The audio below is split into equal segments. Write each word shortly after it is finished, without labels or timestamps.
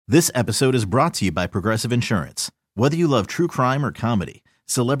This episode is brought to you by Progressive Insurance. Whether you love true crime or comedy,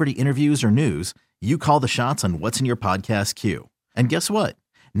 celebrity interviews or news, you call the shots on what's in your podcast queue. And guess what?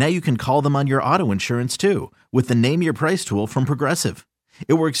 Now you can call them on your auto insurance too with the Name Your Price tool from Progressive.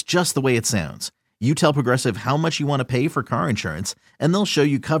 It works just the way it sounds. You tell Progressive how much you want to pay for car insurance, and they'll show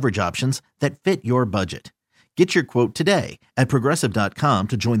you coverage options that fit your budget. Get your quote today at Progressive.com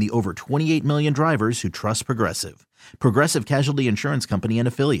to join the over 28 million drivers who trust Progressive. Progressive Casualty Insurance Company and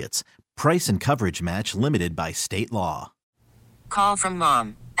Affiliates. Price and coverage match limited by state law. Call from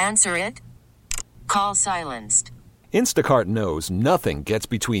mom. Answer it. Call silenced. Instacart knows nothing gets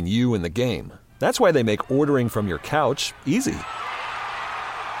between you and the game. That's why they make ordering from your couch easy.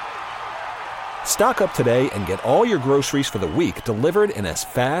 Stock up today and get all your groceries for the week delivered in as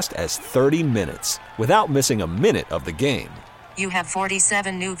fast as 30 minutes without missing a minute of the game. You have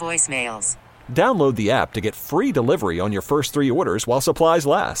 47 new voicemails. Download the app to get free delivery on your first 3 orders while supplies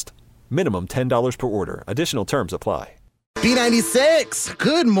last. Minimum $10 per order. Additional terms apply. B96,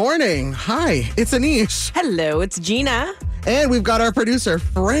 good morning. Hi, it's Anish. Hello, it's Gina. And we've got our producer,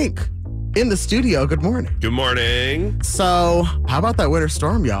 Frank, in the studio. Good morning. Good morning. So, how about that winter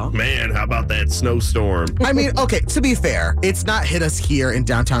storm, y'all? Man, how about that snowstorm? I mean, okay, to be fair, it's not hit us here in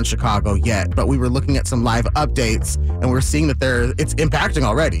downtown Chicago yet, but we were looking at some live updates and we're seeing that it's impacting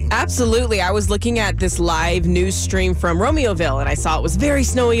already. Absolutely. I was looking at this live news stream from Romeoville and I saw it was very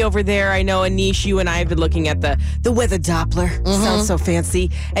snowy over there. I know, Anish, you and I have been looking at the weather Doppler. Sounds so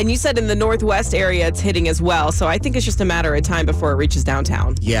fancy. And you said in the northwest area it's hitting as well, so I think it's just a matter of time before it reaches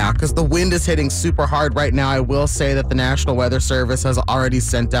downtown. Yeah, because the wind is hitting super hard right now. I will say that the National Weather Service has already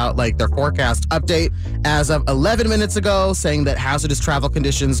sent out their forecast update as of 11 minutes ago, saying that hazardous travel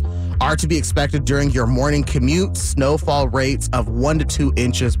conditions are to be expected during your morning commute. Snowfall rates of 1 to 2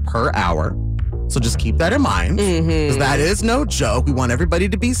 inches per hour. So just keep that in mind, because that is no joke. We want everybody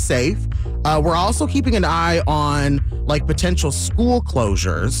to be safe. We're also keeping an eye on potential school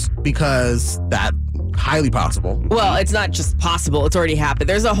closures, because that highly possible. Well, it's not just possible, it's already happened.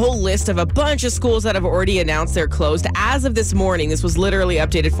 There's a whole list of a bunch of schools that have already announced they're closed. As of this morning, this was literally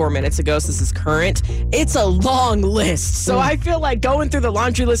updated 4 minutes ago, so this is current. It's a long list, so I feel like going through the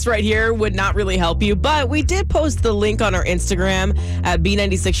laundry list right here would not really help you, but we did post the link on our Instagram at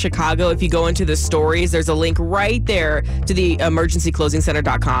B96 Chicago. If you go into the stories, there's a link right there to the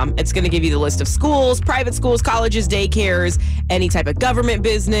emergencyclosingcenter.com. It's going to give you the list of schools, private schools, colleges, daycares, any type of government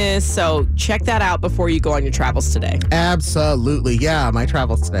business, so check that out before you go on your travels today. Absolutely. Yeah, my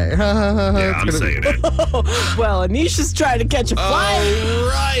travels today. Yeah, I'm saying it. Well, Anish is trying to catch a flight. All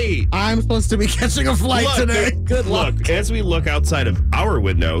right. I'm supposed to be catching a flight today. Good luck. Look, as we look outside of our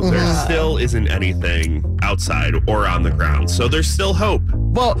window, there still isn't anything outside or on the ground. So there's still hope.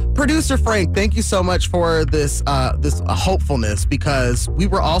 Well, producer Frank, thank you so much for this hopefulness, because we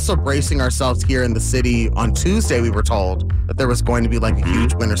were also bracing ourselves here in the city. On Tuesday, we were told that there was going to be a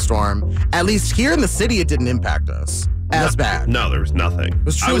huge winter storm. At least here in the city, it didn't impact us as bad. No, there was nothing. It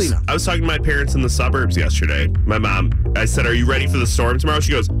was truly nothing. I was talking to my parents in the suburbs yesterday. My mom, I said, "Are you ready for the storm tomorrow?"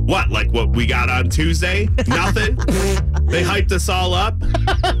 She goes, "What? Like what we got on Tuesday? Nothing?" They hyped us all up.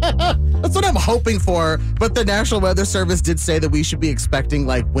 That's what I'm hoping for. But the National Weather Service did say that we should be expecting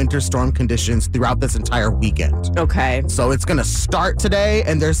winter storm conditions throughout this entire weekend. Okay. So it's going to start today,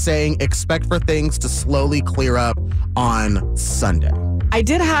 and they're saying expect for things to slowly clear up on Sunday. I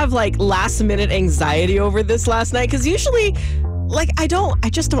did have last minute anxiety over this last night, because usually I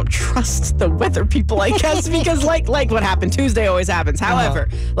just don't trust the weather people, I guess, because like what happened Tuesday always happens. However,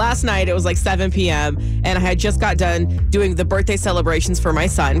 last night it was 7 p.m. and I had just got done doing the birthday celebrations for my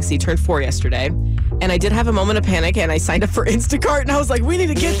son, because he turned 4 yesterday. And I did have a moment of panic, and I signed up for Instacart, and I was like, we need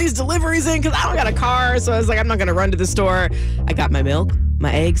to get these deliveries in because I don't got a car. So I was like, I'm not going to run to the store. I got my milk,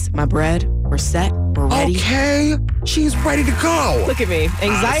 my eggs, my bread. We're set. We're ready. Okay. She's ready to go. Look at me.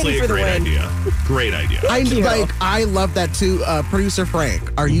 Anxiety Honestly, for the win. Great idea. I love that too. Producer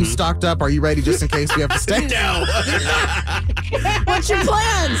Frank, are you stocked up? Are you ready just in case we have to stay? No. What's your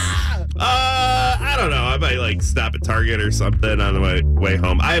plans? I don't know. I might stop at Target or something on the way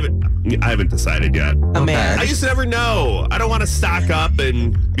home. I haven't decided yet. Oh, man. I just never know. I don't want to stock up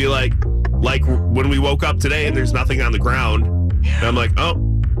and be like when we woke up today and there's nothing on the ground. And I'm like, oh,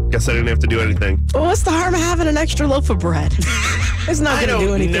 guess I didn't have to do anything. Well, what's the harm of having an extra loaf of bread? It's not going to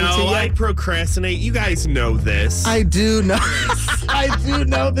do anything to you. I procrastinate. You guys know this. I do know. I do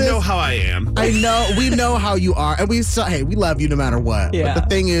know this. You know how I am. I know. We know how you are. And we love you no matter what. Yeah. But the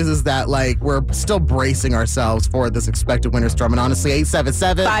thing is that we're still bracing ourselves for this expected winter storm. And honestly,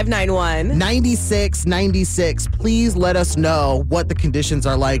 877-591-9696. Please let us know what the conditions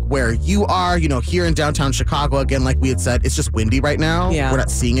are like where you are. Here in downtown Chicago, again, like we had said, it's just windy right now. Yeah. We're not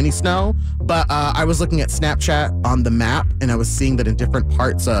seeing any snow, but I was looking at Snapchat on the map, and I was seeing that in different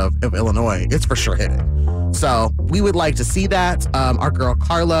parts of Illinois, it's for sure hitting. So we would like to see that. Our girl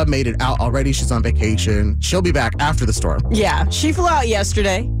Carla made it out already. She's on vacation. She'll be back after the storm. Yeah, she flew out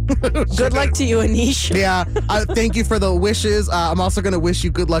yesterday. Good luck to you, Anish. Yeah, thank you for the wishes. I'm also going to wish you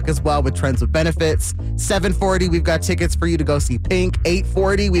good luck as well with Trends with Benefits. 7:40, we've got tickets for you to go see Pink.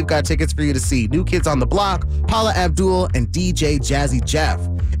 8:40, we've got tickets for you to see New Kids on the Block, Paula Abdul, and DJ Jazzy Jeff.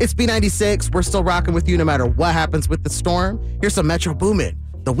 It's B96. We're still rocking with you no matter what happens with the storm. Here's some Metro Boomin.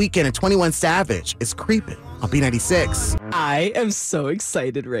 The Weeknd and 21 Savage is creeping on B96. I am so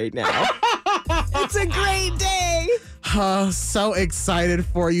excited right now. It's a great day. So excited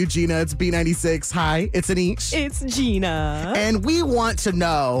for you, Gina. It's B96. Hi, it's Anish. It's Gina. And we want to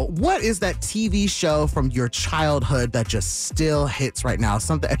know, what is that TV show from your childhood that just still hits right now?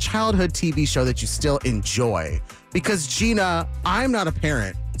 A childhood TV show that you still enjoy. Because Gina, I'm not a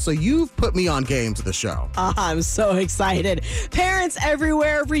parent, so you've put me on game to the show. I'm so excited. Parents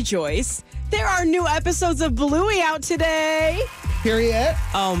everywhere, rejoice. There are new episodes of Bluey out today. Period.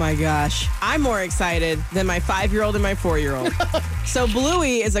 Oh my gosh. I'm more excited than my 5-year-old and my 4-year-old. So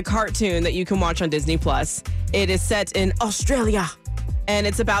Bluey is a cartoon that you can watch on Disney+. It is set in Australia, and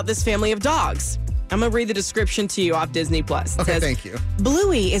it's about this family of dogs. I'm going to read the description to you off Disney+. It says, thank you.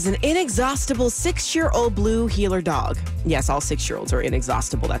 Bluey is an inexhaustible 6-year-old blue heeler dog. Yes, all 6-year-olds are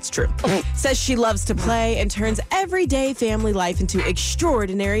inexhaustible. That's true. Says she loves to play and turns everyday family life into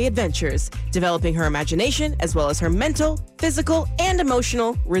extraordinary adventures, developing her imagination as well as her mental, physical, and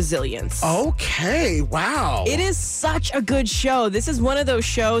emotional resilience. Okay, wow. It is such a good show. This is one of those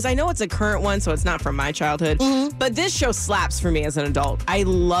shows. I know it's a current one, so it's not from my childhood, but this show slaps for me as an adult. I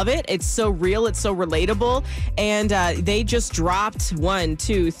love it. It's so real. It's so relatable. And they just dropped 1,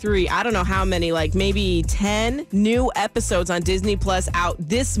 2, 3, I don't know how many, like maybe 10 new episodes on Disney Plus out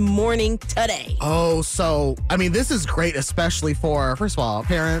this morning today. Oh, so, I mean, this is great, especially for, first of all,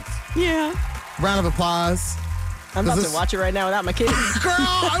 parents. Yeah. Round of applause. I'm about to watch it right now without my kids. Girl,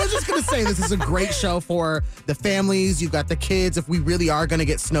 I was just going to say, this is a great show for the families. You've got the kids. If we really are going to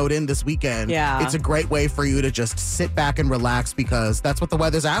get snowed in this weekend, it's a great way for you to just sit back and relax because that's what the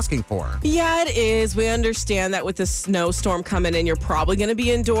weather's asking for. Yeah, it is. We understand that with the snowstorm coming in, you're probably going to be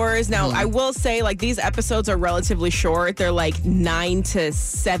indoors. Now, I will say, like, these episodes are relatively short. They're like 9 to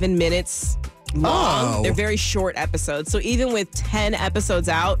 7 minutes long. Oh. They're very short episodes. So even with 10 episodes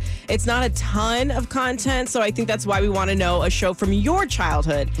out, it's not a ton of content. So I think that's why we want to know a show from your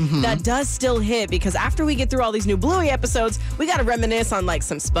childhood that does still hit, because after we get through all these new Bluey episodes, we got to reminisce on like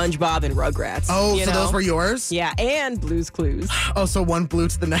some SpongeBob and Rugrats. Oh, so those were yours? Yeah, and Blue's Clues. Oh, so one blue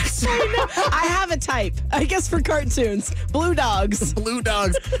to the next. I have a type, I guess, for cartoons. Blue dogs. Blue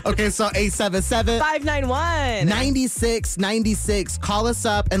dogs. Okay, so 877-591-9696. Call us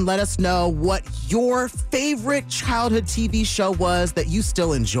up and let us know what your favorite childhood TV show was that you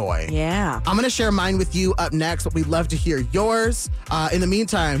still enjoy. Yeah. I'm going to share mine with you up next, but we'd love to hear yours. In the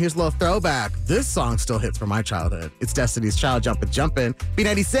meantime, here's a little throwback. This song still hits from my childhood. It's Destiny's Child, Jumpin'.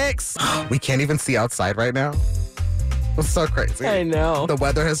 B96. We can't even see outside right now. It's so crazy. I know. The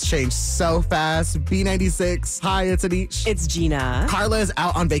weather has changed so fast. B96. Hi, it's Anish. It's Gina. Carla is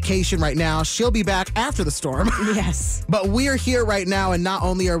out on vacation right now. She'll be back after the storm. Yes. But we're here right now, and not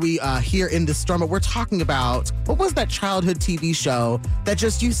only are we here in the storm, but we're talking about what was that childhood TV show that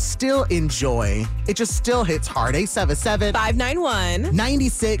just you still enjoy. It just still hits hard.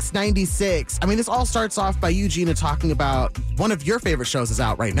 877-591-9696. I mean, this all starts off by you, Gina, talking about one of your favorite shows is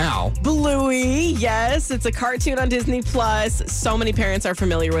out right now. Bluey, yes. It's a cartoon on Disney Plus. So many parents are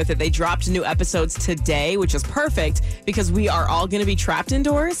familiar with it. They dropped new episodes today, which is perfect because we are all going to be trapped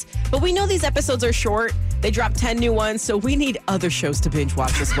indoors. But we know these episodes are short. They dropped 10 new ones, so we need other shows to binge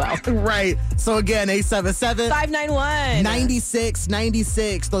watch as well. Right. So again,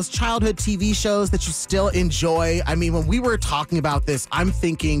 877-591-9696. Those childhood TV shows that you still enjoy. I mean, when we were talking about this, I'm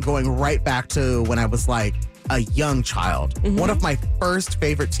thinking going right back to when I was like a young child. One of my first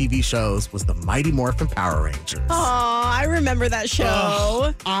favorite TV shows was the Mighty Morphin Power Rangers. Oh, I remember that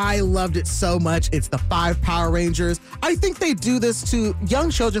show. I loved it so much. It's the 5 Power Rangers. I think they do this to young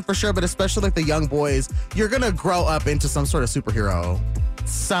children for sure, but especially like the young boys. You're going to grow up into some sort of superhero.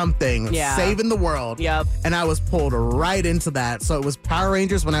 Something. Yeah. Saving the world. Yep. And I was pulled right into that. So it was Power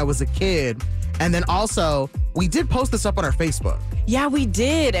Rangers when I was a kid. And then also, we did post this up on our Facebook. Yeah, we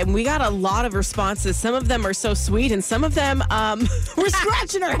did. And we got a lot of responses. Some of them are so sweet, and some of them we're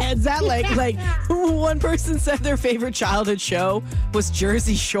scratching our heads at. Like one person said their favorite childhood show was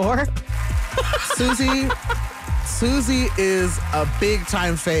Jersey Shore. Susie is a big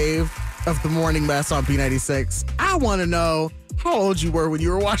time fave of the morning mess on B96. I want to know, how old you were when you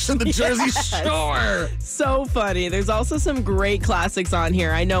were watching the Jersey Shore. So funny. There's also some great classics on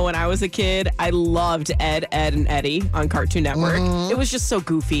here. I know when I was a kid, I loved Ed, and Eddie on Cartoon Network. It was just so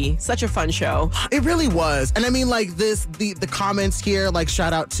goofy. Such a fun show. It really was. And I mean, like the comments here, like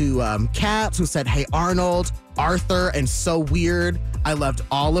shout out to Caps who said, hey, Arnold, Arthur, and So Weird. I loved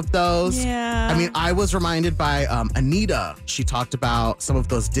all of those. Yeah. I mean, I was reminded by Anita. She talked about some of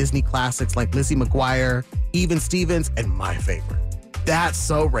those Disney classics like Lizzie McGuire, Even Stevens, and my favorite, That's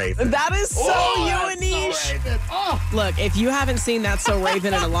So Raven. That is so you, Anish. So Raven. Oh. Look, if you haven't seen That's So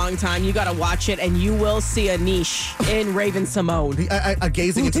Raven in a long time, you got to watch it, and you will see Anish in Raven Simone.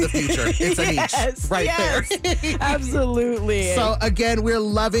 Gazing into the future. It's Anish right there. Absolutely. So again, we're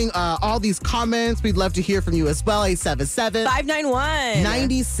loving all these comments. We'd love to hear from you as well.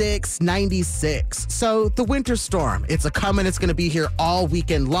 877-591-9696. So the winter storm, it's a coming. It's going to be here all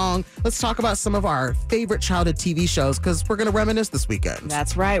weekend long. Let's talk about some of our favorite childhood TV shows because we're going to reminisce this weekend.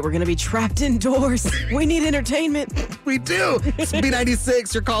 That's right. We're going to be trapped indoors. We need entertainment. We do. It's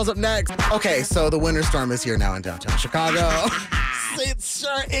B96. Your call's up next. Okay, so the winter storm is here now in downtown Chicago. It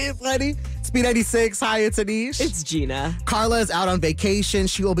sure is, buddy. It's B96. Hi, it's Anish. It's Gina. Carla is out on vacation.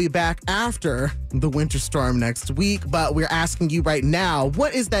 She will be back after the winter storm next week. But we're asking you right now,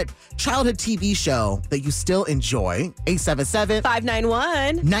 what is that childhood TV show that you still enjoy?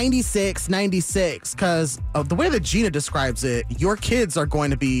 877-591-9696. Because of the way that Gina describes it, your kids are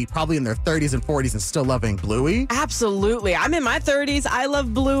going to be probably in their 30s and 40s and still loving Bluey. Absolutely. I'm in my 30s. I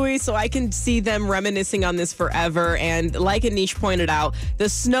love Bluey, so I can see them reminiscing on this forever. And like Anish pointed out, the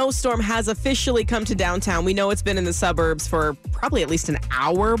snowstorm has officially come to downtown. We know it's been in the suburbs for probably at least an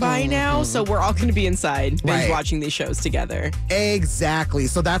hour by now, so we're all going to be inside binge watching these shows together. Exactly.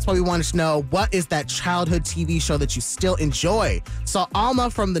 So that's why we wanted to know, what is that childhood TV show that you still enjoy? So Alma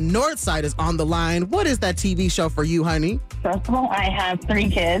from the north side is on the line. What is that TV show for you, honey? First of all, I have 3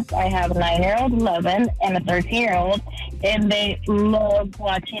 kids. I have a 9-year-old, 11, and a 13-year-old, and they love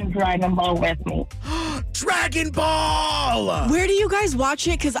watching Dragon Ball with me. Dragon Ball! Where do you guys watch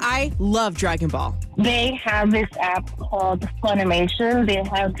it? Because I love Dragon Ball. They have this app called Funimation. They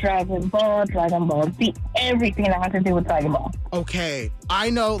have Dragon Ball Z, everything that has to do with Dragon Ball. Okay, I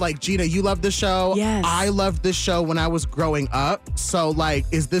know, like, Gina, you love the show. Yes. I loved this show when I was growing up. So, like,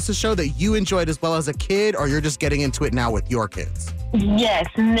 is this a show that you enjoyed as well as a kid, or you're just getting into it now with your kids? Yes,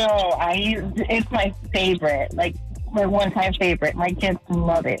 no, it's my favorite, like my one-time favorite. My kids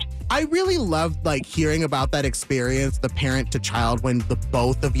love it. I really loved, like, hearing about that experience, the parent to child, when the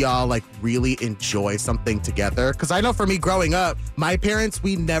both of y'all, like, really enjoy something together. Because I know for me growing up, my parents,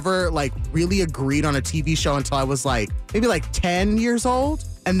 we never, like, really agreed on a TV show until I was, like, maybe, like, 10 years old.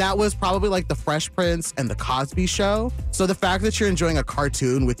 And that was probably, like, The Fresh Prince and The Cosby Show. So the fact that you're enjoying a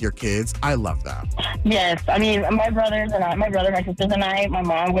cartoon with your kids, I love that. Yes. I mean, my brother, my sisters and I, my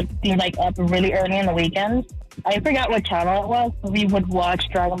mom would be, like, up really early on the weekends. I forgot what channel it was, but we would watch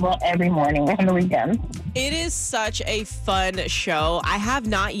Dragon Ball every morning on the weekends. It is such a fun show. I have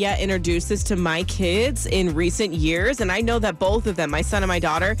not yet introduced this to my kids in recent years, and I know that both of them, my son and my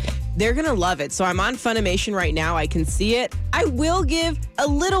daughter, they're going to love it. So I'm on Funimation right now. I can see it. I will give a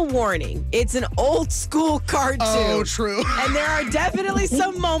little warning. It's an old school cartoon. Oh, true. And there are definitely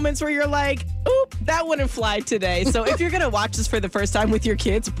some moments where you're like, oop, that wouldn't fly today. So if you're going to watch this for the first time with your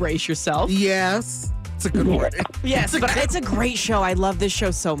kids, brace yourself. Yes. It's a good warning. Yes, but it's a great show. I love this show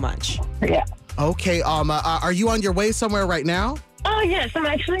so much. Yeah. Okay, Alma, are you on your way somewhere right now? Oh, yes. I'm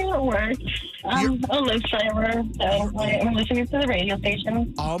actually at work. I'm a Lyft driver, so I'm listening to the radio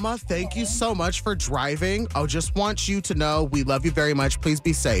station. Alma, thank you so much for driving. I just want you to know we love you very much. Please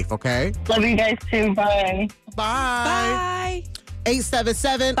be safe, okay? Love you guys, too. Bye. Bye. Bye.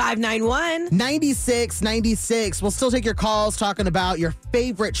 877-591-9696. We'll still take your calls talking about your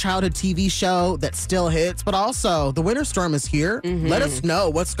favorite childhood TV show that still hits, but also the winter storm is here. Let us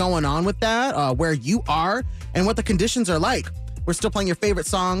know what's going on with that, where you are, and what the conditions are like. We're still playing your favorite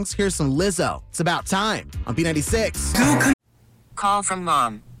songs. Here's some Lizzo. It's About Time on B96. Call from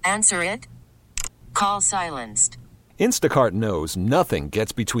mom. Answer it. Call silenced. Instacart knows nothing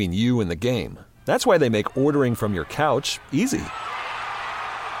gets between you and the game. That's why they make ordering from your couch easy.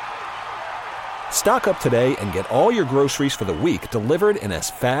 Stock up today and get all your groceries for the week delivered in as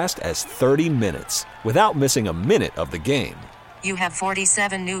fast as 30 minutes without missing a minute of the game. You have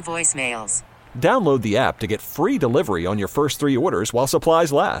 47 new voicemails. Download the app to get free delivery on your first 3 orders while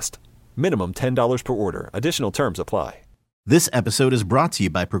supplies last. Minimum $10 per order. Additional terms apply. This episode is brought to you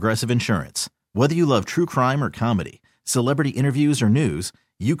by Progressive Insurance. Whether you love true crime or comedy, celebrity interviews or news,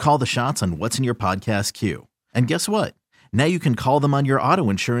 you call the shots on what's in your podcast queue. And guess what? Now you can call them on your auto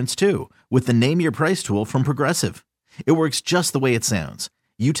insurance too with the Name Your Price tool from Progressive. It works just the way it sounds.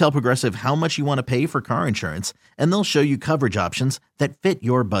 You tell Progressive how much you want to pay for car insurance, and they'll show you coverage options that fit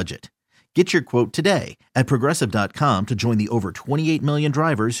your budget. Get your quote today at Progressive.com to join the over 28 million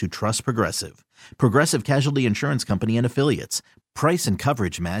drivers who trust Progressive. Progressive Casualty Insurance Company and Affiliates. Price and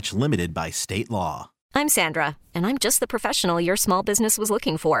coverage match limited by state law. I'm Sandra, and I'm just the professional your small business was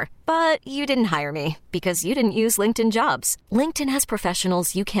looking for. But you didn't hire me because you didn't use LinkedIn Jobs. LinkedIn has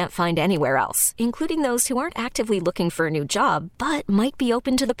professionals you can't find anywhere else, including those who aren't actively looking for a new job, but might be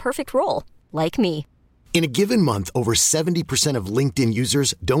open to the perfect role, like me. In a given month, over 70% of LinkedIn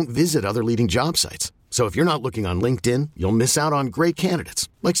users don't visit other leading job sites. So if you're not looking on LinkedIn, you'll miss out on great candidates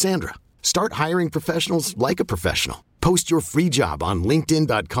like Sandra. Start hiring professionals like a professional. Post your free job on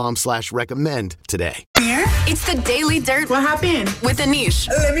linkedin.com/recommend today. It's the Daily Dirt. What happened? With Anish.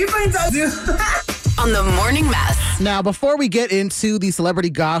 Let me find out. On the Morning Mess. Now, before we get into the celebrity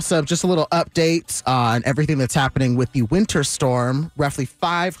gossip, just a little update on everything that's happening with the winter storm. Roughly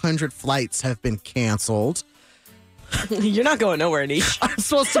 500 flights have been canceled. You're not going nowhere, Nish. I'm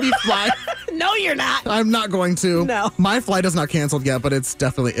supposed to be flying. No, you're not. I'm not going to. No. My flight is not canceled yet, but it's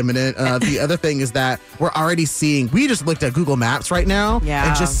definitely imminent. The other thing is that we're already seeing, we just looked at Google Maps right now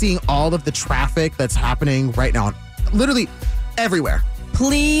and just seeing all of the traffic that's happening right now, literally everywhere.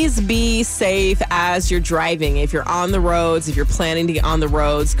 Please be safe as you're driving. If you're on the roads, if you're planning to get on the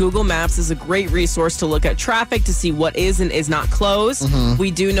roads, Google Maps is a great resource to look at traffic to see what is and is not closed. We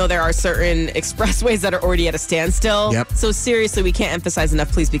do know there are certain expressways that are already at a standstill. So seriously, we can't emphasize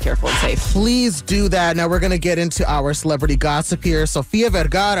enough. Please be careful and safe. Please do that. Now we're going to get into our celebrity gossip here. Sofia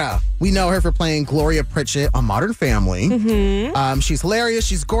Vergara. We know her for playing Gloria Pritchett on Modern Family. She's hilarious.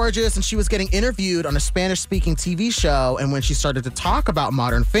 She's gorgeous. And she was getting interviewed on a Spanish-speaking TV show. And when she started to talk about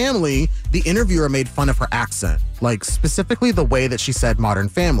Modern Family, the interviewer made fun of her accent. Like, specifically the way that she said Modern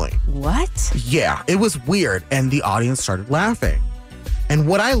Family. What? Yeah, it was weird. And the audience started laughing. And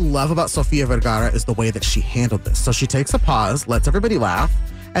what I love about Sofia Vergara is the way that she handled this. So she takes a pause, lets everybody laugh.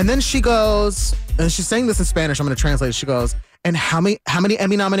 And then she goes, and she's saying this in Spanish. I'm going to translate it. She goes, and how many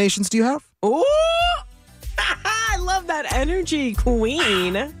Emmy nominations do you have? Ooh, I love that energy,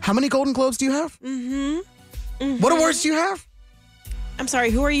 queen. How many Golden Globes do you have? What awards do you have? I'm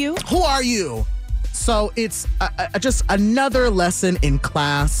sorry, who are you? Who are you? So it's just another lesson in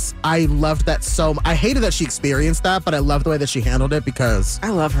class. I loved that so much. I hated that she experienced that, but I love the way that she handled it because... I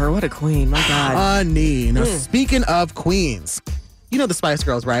love her. What a queen. My God. Now, speaking of queens, you know the Spice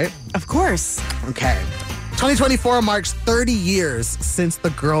Girls, right? Of course. Okay. 2024 marks 30 years since the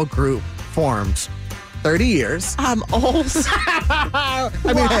girl group formed. 30 years. I'm old. I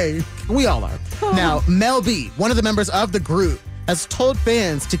mean, hey, we all are. Now, Mel B, one of the members of the group, has told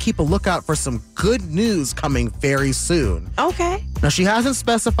fans to keep a lookout for some good news coming very soon. Okay. Now, she hasn't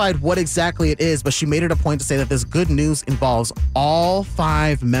specified what exactly it is, but she made it a point to say that this good news involves all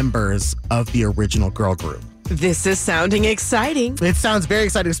 5 members of the original girl group. This is sounding exciting. It sounds very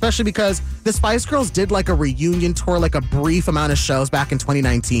exciting, especially because the Spice Girls did like a reunion tour, like a brief amount of shows back in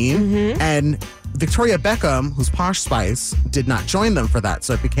 2019. And Victoria Beckham, who's Posh Spice, did not join them for that.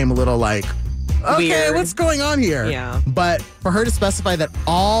 So it became a little like, okay, weird. What's going on here? Yeah. But for her to specify that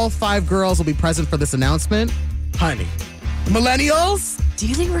all 5 girls will be present for this announcement, honey, millennials? Do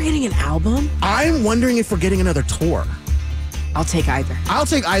you think we're getting an album? I'm wondering if we're getting another tour. I'll take either.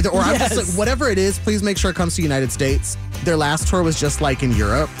 Or I'm just like, whatever it is, please make sure it comes to the United States. Their last tour was just like in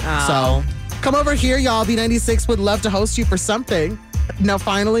Europe. So come over here, y'all. B96 would love to host you for something. Now,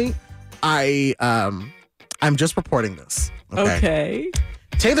 finally, I'm just reporting this. Okay.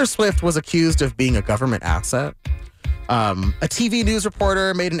 Taylor Swift was accused of being a government asset. A TV news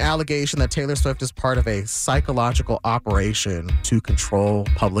reporter made an allegation that Taylor Swift is part of a psychological operation to control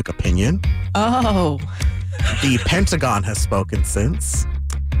public opinion. Oh. The Pentagon has spoken since.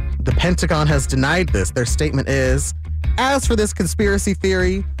 The Pentagon has denied this. Their statement is, as for this conspiracy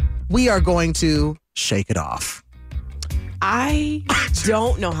theory, we are going to shake it off. I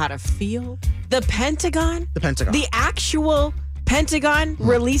don't know how to feel. The Pentagon? The actual Pentagon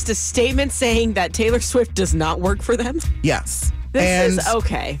released a statement saying that Taylor Swift does not work for them? Yes. This is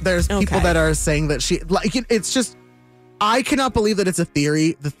okay. There's people that are saying that she, like, it's just, I cannot believe that it's a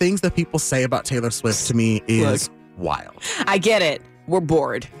theory. The things that people say about Taylor Swift to me is wild. I get it. We're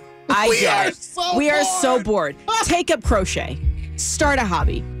bored. We are so bored. Take up crochet. Start a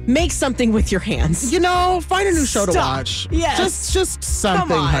hobby. Make something with your hands. You know, find a new show to Stop. watch. Yes. Just something,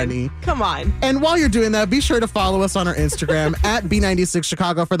 Come on. honey. Come on. And while you're doing that, be sure to follow us on our Instagram at B96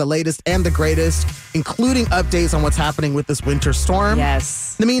 Chicago for the latest and the greatest, including updates on what's happening with this winter storm.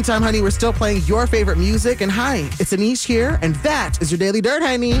 Yes. In the meantime, honey, we're still playing your favorite music. And hi, it's Anish here, and that is your Daily Dirt,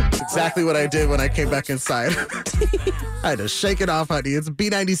 honey. Exactly what I did when I came back inside. I had to shake it off, honey. It's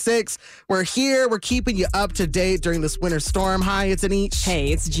B96. We're here. We're keeping you up to date during this winter storm. Hi, it's Anish.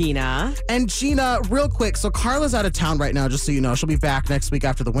 Hey, it's Gina. And Gina, real quick, so Carla's out of town right now, just so you know. She'll be back next week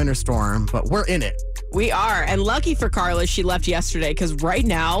after the winter storm, but we're in it. We are. And lucky for Carla, she left yesterday because right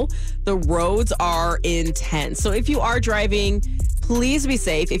now the roads are intense. So if you are driving, please be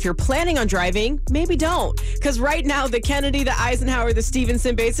safe. If you're planning on driving, maybe don't. Because right now, the Kennedy, the Eisenhower, the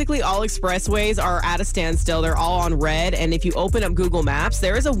Stevenson, basically all expressways are at a standstill. They're all on red. And if you open up Google Maps,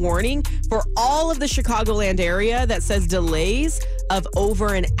 there is a warning for all of the Chicagoland area that says delays of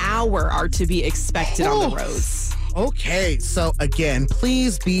over an hour are to be expected on the roads. Okay, so again,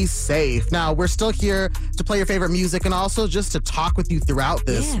 please be safe. Now, we're still here to play your favorite music and also just to talk with you throughout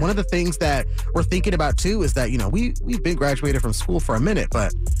this. Yeah. One of the things that we're thinking about too is that, you know, we've been graduated from school for a minute,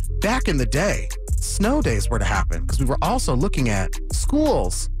 but back in the day, snow days were to happen because we were also looking at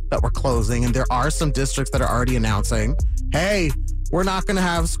schools that were closing, and there are some districts that are already announcing, hey, we're not going to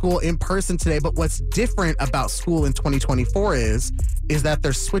have school in person today. But what's different about school in 2024 is that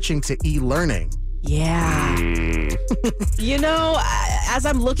they're switching to e-learning. Yeah. You know, as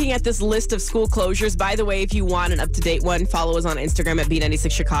I'm looking at this list of school closures, by the way, if you want an up-to-date one, follow us on Instagram at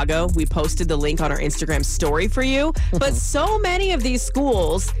B96 Chicago. We posted the link on our Instagram story for you. But so many of these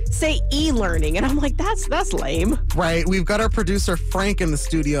schools say e-learning, and I'm like, that's lame. Right. We've got our producer, Frank, in the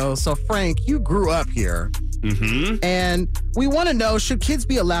studio. So, Frank, you grew up here. Mm-hmm. And we want to know, should kids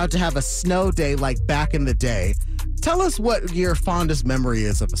be allowed to have a snow day like back in the day? Tell us what your fondest memory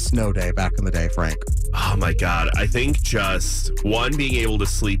is of a snow day back in the day, Frank. Oh my God. I think just one, being able to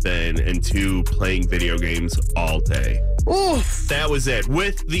sleep in, and two, playing video games all day. Oof. That was it.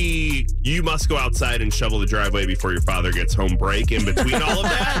 With the you must go outside and shovel the driveway before your father gets home break in between all of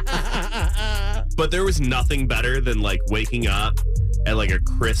that. But there was nothing better than like waking up at like a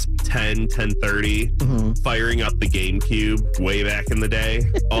crisp 10:30, firing up the GameCube way back in the day.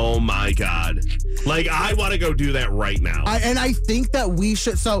 Oh my God. Like, I want to go do that right now. And I think that we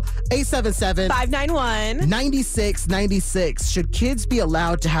should. So 877-591-9696. Should kids be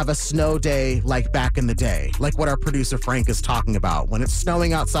allowed to have a snow day like back in the day? Like what our producer Frank is talking about. When it's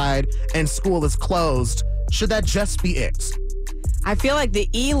snowing outside and school is closed, should that just be it? I feel like the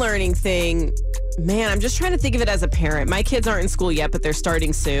e-learning thing, man, I'm just trying to think of it as a parent. My kids aren't in school yet, but they're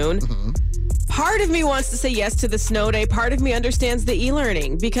starting soon. Part of me wants to say yes to the snow day. Part of me understands the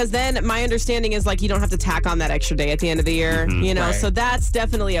e-learning because then my understanding is like you don't have to tack on that extra day at the end of the year, you know, right. So that's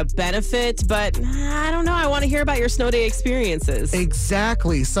definitely a benefit. But I don't know. I want to hear about your snow day experiences.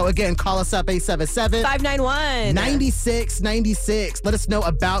 Exactly. So again, call us up 877-591-9696. Let us know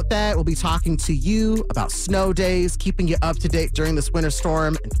about that. We'll be talking to you about snow days, keeping you up to date during this winter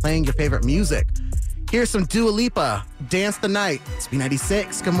storm, and playing your favorite music. Here's some Dua Lipa, Dance the Night. It's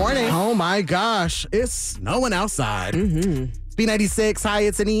B96. Good morning. Oh my gosh, it's snowing outside. It's B96. Hi,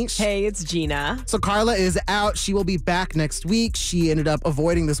 it's Anish. Hey, it's Gina. So Carla is out. She will be back next week. She ended up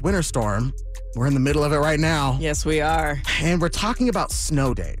avoiding this winter storm. We're in the middle of it right now. Yes, we are. And we're talking about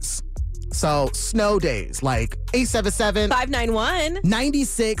snow days. So snow days, like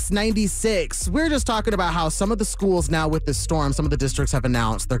 877-591-9696. We're just talking about how some of the schools now with this storm, some of the districts have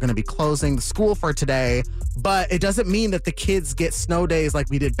announced they're going to be closing the school for today, but it doesn't mean that the kids get snow days like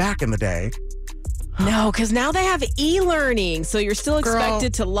we did back in the day. No, because now they have e-learning. So you're still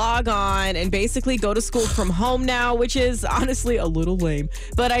expected to log on and basically go to school from home now, which is honestly a little lame.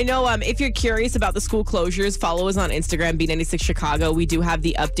 But I know if you're curious about the school closures, follow us on Instagram, B96 Chicago. We do have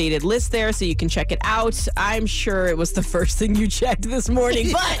the updated list there, so you can check it out. I'm sure it was the first thing you checked this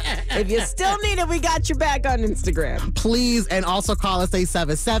morning. But if you still need it, we got your back on Instagram. Please, and also call us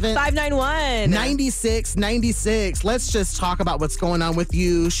 877-591-9696. Let's just talk about what's going on with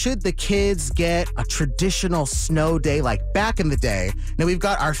you. Should the kids get a traditional snow day like back in the day? Now we've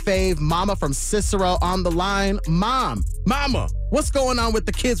got our fave Mama from Cicero on the line. Mama, what's going on with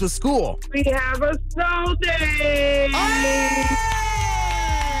the kids with school? We have a snow day. Hey!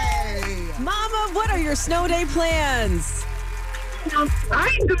 Mama, what are your snow day plans?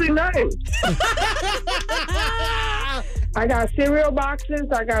 I ain't doing nothing. I got cereal boxes.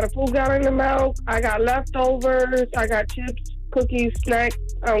 I got a full gallon of milk. I got leftovers. I got chips, cookies, snacks,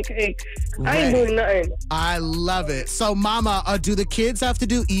 cake. I ain't doing nothing. I love it. So, Mama, do the kids have to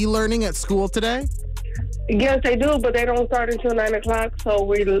do e-learning at school today? Yes, they do, but they don't start until 9 o'clock, so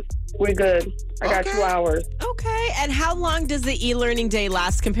we're good. I got 2 hours. Okay. And how long does the e-learning day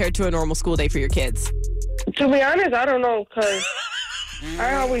last compared to a normal school day for your kids? To be honest, I don't know, because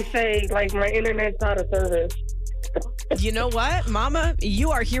I always say, like, my internet's out of service. You know what, Mama?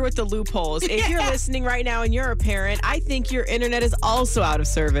 You are here with the loopholes. If you're listening right now and you're a parent, I think your internet is also out of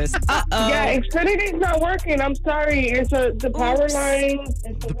service. Uh-oh. Yeah, Xfinity's not working. I'm sorry. It's the power line.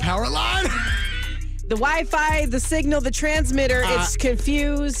 The power line? The Wi-Fi, the signal, the transmitter, it's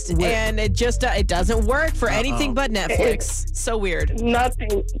confused, and it just it doesn't work for anything but Netflix. So weird.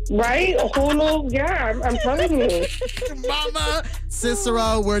 Nothing, right? Hulu, yeah, I'm telling you. Mama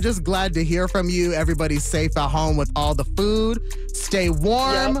Cicero, we're just glad to hear from you. Everybody's safe at home with all the food. Stay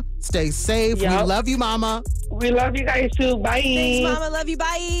warm, stay safe. We love you, Mama. We love you guys too. Bye. Thanks, Mama. Love you.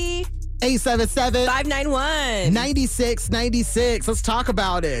 Bye. 877-591-9696. Let's talk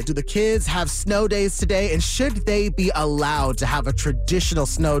about it. Do the kids have snow days today? And should they be allowed to have a traditional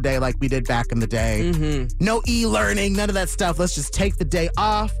snow day like we did back in the day? No e-learning, none of that stuff. Let's just take the day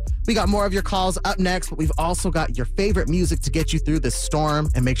off. We got more of your calls up next, but we've also got your favorite music to get you through this storm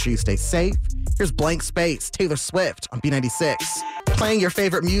and make sure you stay safe. Here's Blank Space, Taylor Swift on B96. Playing your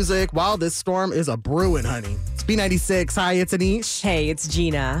favorite music while this storm is a-brewing, honey. It's B96. Hi, it's Anish. Hey, it's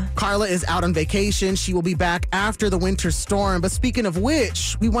Gina. Carla is out on vacation. She will be back after the winter storm. But speaking of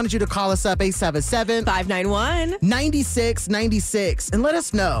which, we wanted you to call us up 877-591-9696 and let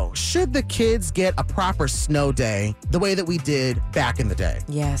us know, should the kids get a proper snow day the way that we did back in the day?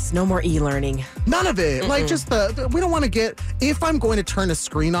 Yes, no more e-learning. None of it. Like just we don't want to get, if I'm going to turn a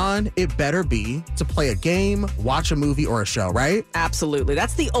screen on, it better be to play a game, watch a movie, or a show, right? Absolutely.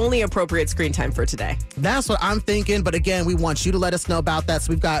 That's the only appropriate screen time for today. That's what I'm thinking. But again, we want you to let us know about that.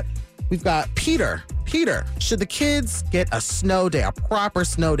 So we've got Peter. Peter, should the kids get a snow day, a proper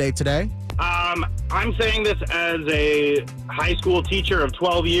snow day today? I'm saying this as a high school teacher of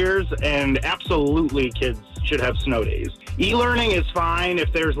 12 years, and absolutely kids should have snow days. E-learning is fine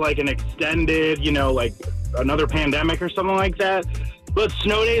if there's like an extended, like another pandemic or something like that. But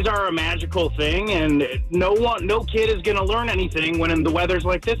snow days are a magical thing, and no kid is going to learn anything when the weather's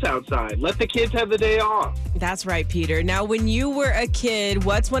like this outside. Let the kids have the day off. That's right, Peter. Now, when you were a kid,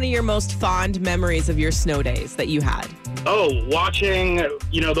 what's one of your most fond memories of your snow days that you had? Oh, watching,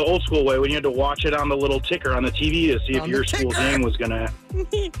 the old school way when you had to watch it on the little ticker on the TV to see if your school game was going to.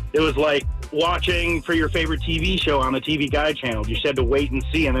 It was like watching for your favorite TV show on the TV Guide channel. You just had to wait and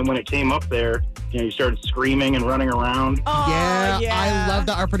see, and then when it came up there, you started screaming and running around. Oh, yeah. I love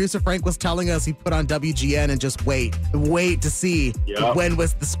that our producer Frank was telling us he put on WGN and just wait to see when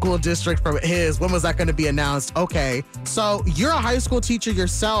was the school district from when was that going to be announced? Okay, so you're a high school teacher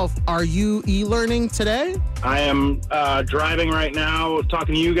yourself. Are you e-learning today? I am driving right now,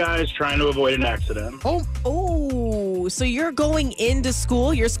 talking to you guys, trying to avoid an accident. Oh, so you're going into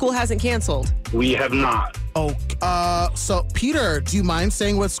school? Your school hasn't canceled? We have not. Oh, so Peter, do you mind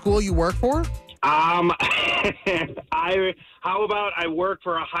saying what school you work for? How about I work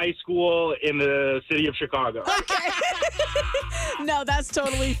for a high school in the city of Chicago? Okay. No, that's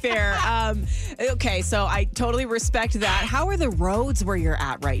totally fair. Okay, so I totally respect that. How are the roads where you're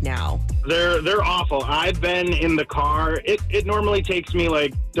at right now? They're awful. I've been in the car. It normally takes me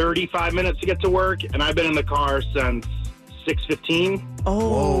like 35 minutes to get to work, and I've been in the car since 6:15.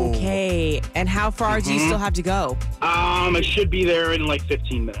 Oh, okay. And how far do you still have to go? I should be there in like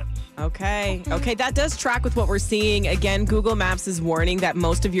 15 minutes. Okay, that does track with what we're seeing. Again, Google Maps is warning that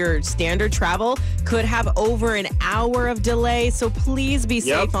most of your standard travel could have over an hour of delay, so please be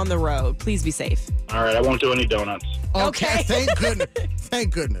safe on the road. Please be safe. All right, I won't do any donuts. Okay. Thank goodness.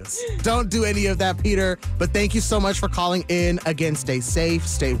 Thank goodness. Don't do any of that, Peter. But thank you so much for calling in. Again, stay safe,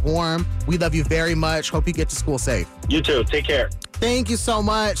 stay warm. We love you very much. Hope you get to school safe. You too. Take care. Thank you so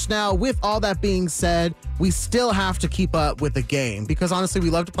much. Now, with all that being said, we still have to keep up with the game because honestly, we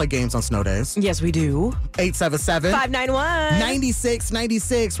love to play games on snow days. Yes, we do.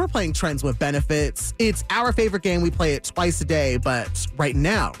 877-591-9696. We're playing Trends with Benefits. It's our favorite game. We play it twice a day, but right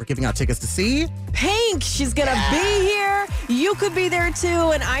now we're giving out tickets to see Pink. She's going to be here. You could be there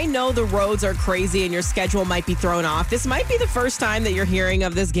too. And I know the roads are crazy and your schedule might be thrown off. This might be the first time that you're hearing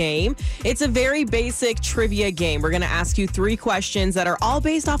of this game. It's a very basic trivia game. We're going to ask you 3 questions that are all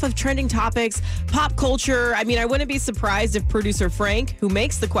based off of trending topics, pop culture. I mean, I wouldn't be surprised if producer Frank, who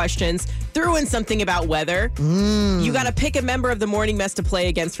makes the questions, threw in something about weather. You got to pick a member of the Morning Mess to play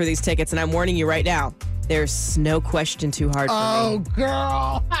against for these tickets. And I'm warning you right now, there's no question too hard for me. Oh,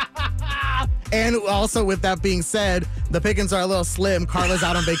 girl. And also, with that being said, The pickings are a little slim. Carla's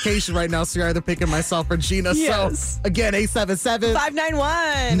out on vacation right now, so you're either picking myself or Gina. Yes. So, again, 877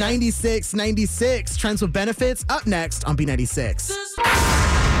 591 9696. Trends with benefits up next on B96.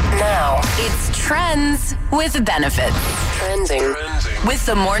 Now, it's Trends with Benefits. Trending with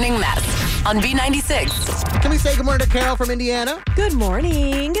the Morning Mess on B96. Can we say good morning to Carol from Indiana? Good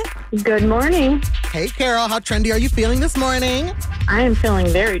morning. Good morning. Hey, Carol, how trendy are you feeling this morning? I am feeling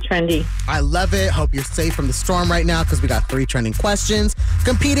very trendy. I love it. Hope you're safe from the storm right now because we got 3 trending questions.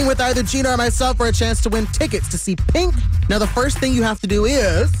 Competing with either Gina or myself for a chance to win tickets to see Pink. Now, the first thing you have to do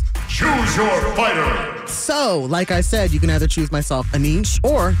is... choose your fighter. So, like I said, you can either choose myself, Anish,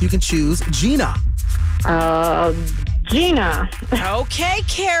 or you can choose Gina. Gina. Okay,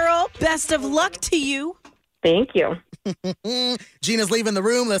 Carol. Best of luck to you. Thank you. Gina's leaving the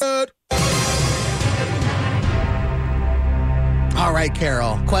room. Let's go. All right,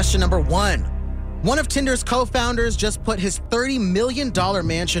 Carol. Question number 1. One of Tinder's co-founders just put his $30 million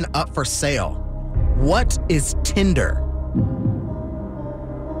mansion up for sale. What is Tinder?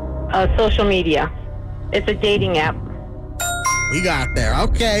 Social media. It's a dating app. We got there.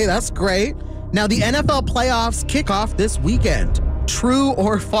 Okay, that's great. Now, the NFL playoffs kick off this weekend. True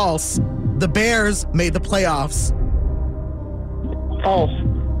or false? The Bears made the playoffs. False.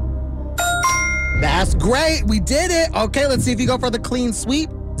 That's great. We did it. Okay, let's see if you go for the clean sweep.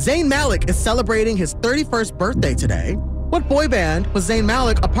 Zayn Malik is celebrating his 31st birthday today. What boy band was Zayn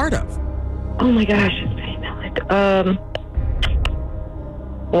Malik a part of? Oh my gosh, Zayn Malik.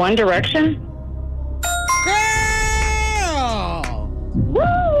 One Direction. Girl!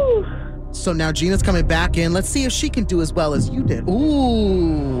 Woo! So now Gina's coming back in. Let's see if she can do as well as you did.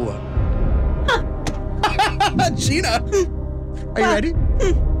 Ooh. Gina, are you ready?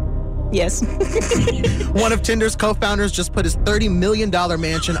 Yes. One of Tinder's co-founders just put his $30 million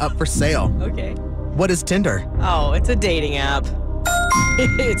mansion up for sale. Okay. What is Tinder? Oh, it's a dating app.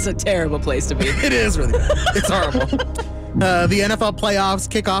 It's a terrible place to be. It is really bad. It's horrible. The NFL playoffs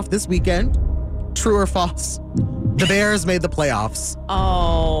kick off this weekend. True or false? The Bears made the playoffs.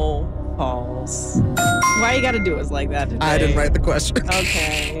 Oh, false. Why you got to do us like that today? I didn't write the question.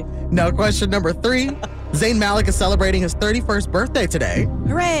 Okay. Now, question number 3. Zayn Malik is celebrating his 31st birthday today.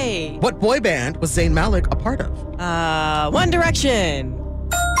 Hooray. What boy band was Zayn Malik a part of? One Direction.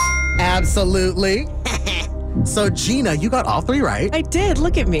 Absolutely. So, Gina, you got all 3 right. I did.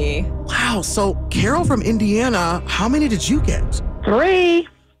 Look at me. Wow. So, Carol from Indiana, how many did you get? 3.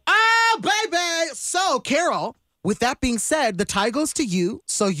 Oh, baby. So, Carol, with that being said, the tie goes to you.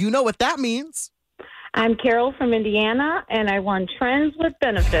 So, you know what that means. I'm Carol from Indiana, and I won Trends with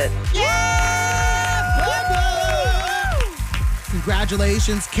Benefits.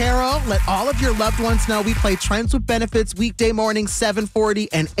 Congratulations, Carol. Let all of your loved ones know we play Trends with Benefits weekday mornings 7:40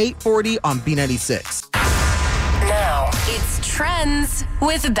 and 8:40 on B96. Now, it's Trends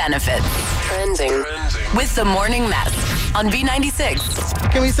with Benefits. Trending with the Morning Mess on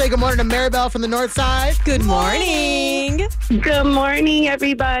B96. Can we say good morning to Maribel from the North Side? Good morning. Good morning,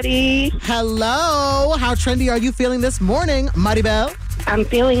 everybody. Hello. How trendy are you feeling this morning, Maribel? I'm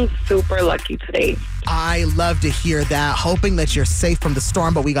feeling super lucky today. I love to hear that. Hoping that you're safe from the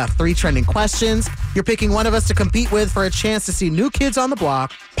storm, but we got 3 trending questions. You're picking one of us to compete with for a chance to see New Kids on the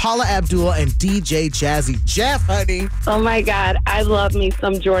Block, Paula Abdul, and DJ Jazzy Jeff, honey. Oh my God, I love me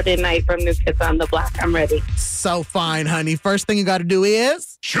some Jordan Knight from New Kids on the Block. I'm ready. So fine, honey. First thing you got to do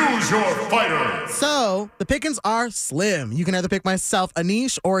is... choose your fighter. So, the pickings are slim. You can either pick myself,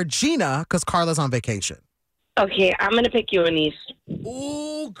 Anish, or Gina, because Carla's on vacation. Okay, I'm going to pick you, Anish.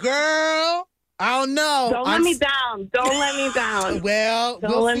 Ooh, girl. I don't know. Don't let me down. Don't let me down. Well,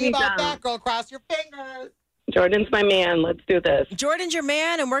 we'll see about that, girl. Cross your fingers. Jordan's my man. Let's do this. Jordan's your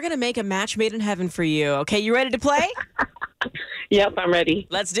man, and we're going to make a match made in heaven for you. Okay, you ready to play? Yep, I'm ready.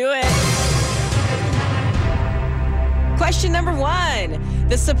 Let's do it. Question number 1.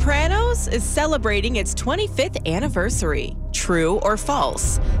 The Sopranos is celebrating its 25th anniversary. True or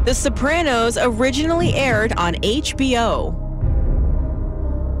false? The Sopranos originally aired on HBO.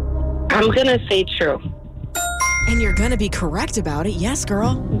 I'm going to say true. And you're going to be correct about it. Yes,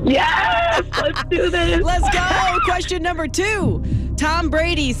 girl. Yes! Let's do this. Let's go. Question number 2. Tom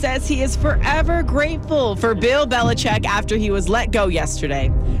Brady says he is forever grateful for Bill Belichick after he was let go yesterday.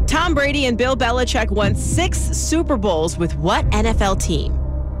 Tom Brady and Bill Belichick won 6 Super Bowls with what NFL team?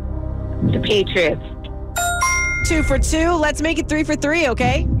 The Patriots. 2 for 2. Let's make it 3 for 3,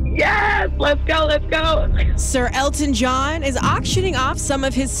 okay? Yes! Let's go, let's go. Sir Elton John is auctioning off some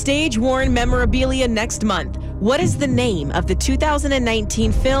of his stage-worn memorabilia next month. What is the name of the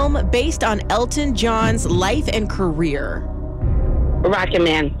 2019 film based on Elton John's life and career? Rocket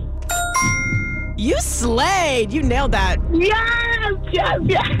Man. You slayed. You nailed that. Yes.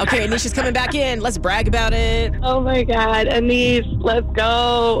 Okay, Anisha's coming back in. Let's brag about it. Oh my God, Anish, let's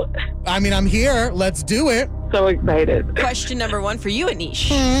go. I mean, I'm here. Let's do it. So excited. Question number 1 for you, Anish.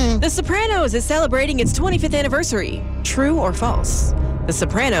 The Sopranos is celebrating its 25th anniversary. True or false? The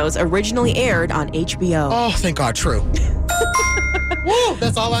Sopranos originally aired on HBO. Oh, thank God, true. Woo,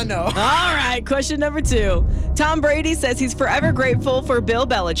 that's all I know. All right, question number 2. Tom Brady says he's forever grateful for Bill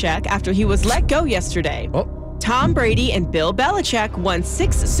Belichick after he was let go yesterday. Oh. Tom Brady and Bill Belichick won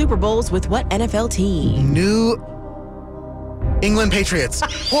 6 Super Bowls with what NFL team? New England Patriots.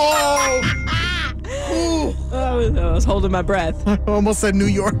 Whoa! Ooh. I was holding my breath. I almost said New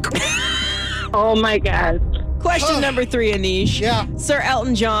York. Oh my God. Question number 3, Anish. Yeah. Sir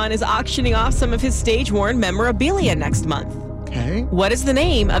Elton John is auctioning off some of his stage-worn memorabilia next month. Okay. What is the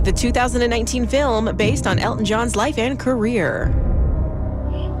name of the 2019 film based on Elton John's life and career?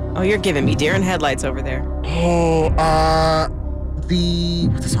 Oh, you're giving me deer in headlights over there. Oh, what's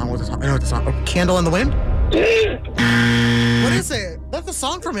the song? I know what the song. Oh, Candle in the Wind? What is it? That's the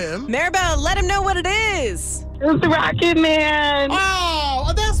song from him. Maribel, let him know what it is. It's Rocket Man.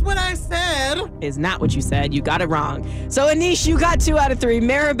 Oh, that's what I said. Is not what you said. You got it wrong. So, Anish, you got 2 out of 3.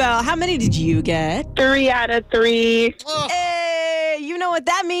 Maribel, how many did you get? 3 out of 3. Oh. Hey, you know what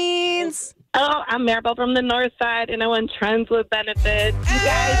that means. Oh, I'm Maribel from the North Side, and I want Trends with Benefits. You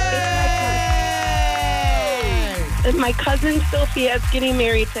guys, it's my cousin Sophia's getting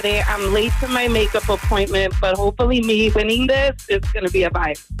married today. I'm late to my makeup appointment, but hopefully me winning this is going to be a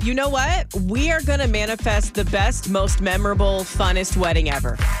vibe. You know what? We are going to manifest the best, most memorable, funnest wedding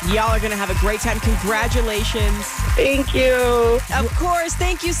ever. Y'all are going to have a great time. Congratulations. Thank you. Of course.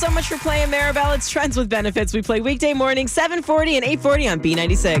 Thank you so much for playing, Maribel. It's Trends with Benefits. We play weekday mornings, 7:40 and 8:40 on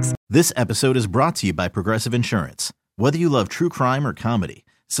B96. This episode is brought to you by Progressive Insurance. Whether you love true crime or comedy,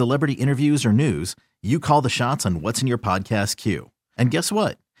 celebrity interviews or news, you call the shots on what's in your podcast queue. And guess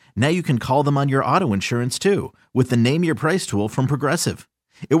what? Now you can call them on your auto insurance too with the Name Your Price tool from Progressive.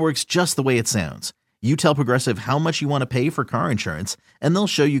 It works just the way it sounds. You tell Progressive how much you want to pay for car insurance, and they'll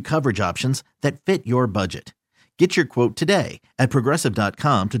show you coverage options that fit your budget. Get your quote today at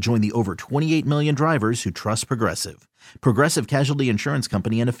Progressive.com to join the over 28 million drivers who trust Progressive. Progressive Casualty Insurance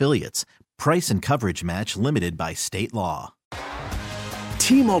Company and Affiliates. Price and coverage match limited by state law.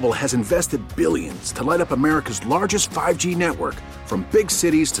 T-Mobile has invested billions to light up America's largest 5G network, from big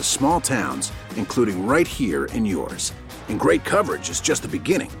cities to small towns, including right here in yours. And great coverage is just the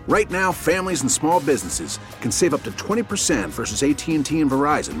beginning. Right now, families and small businesses can save up to 20% versus AT&T and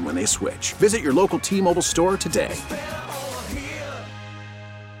Verizon when they switch. Visit your local T-Mobile store today.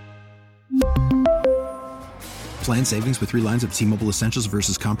 Plan savings with 3 lines of T-Mobile Essentials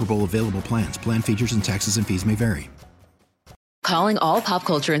versus comparable available plans. Plan features and taxes and fees may vary. Calling all pop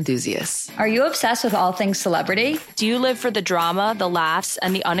culture enthusiasts. Are you obsessed with all things celebrity? Do you live for the drama, the laughs,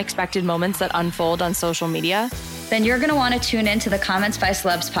 and the unexpected moments that unfold on social media? Then you're going to want to tune in to the Comments by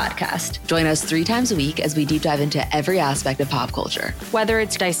Celebs podcast. Join us 3 times a week as we deep dive into every aspect of pop culture. Whether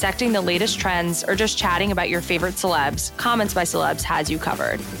it's dissecting the latest trends or just chatting about your favorite celebs, Comments by Celebs has you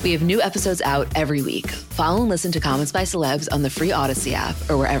covered. We have new episodes out every week. Follow and listen to Comments by Celebs on the free Odyssey app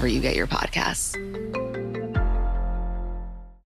or wherever you get your podcasts.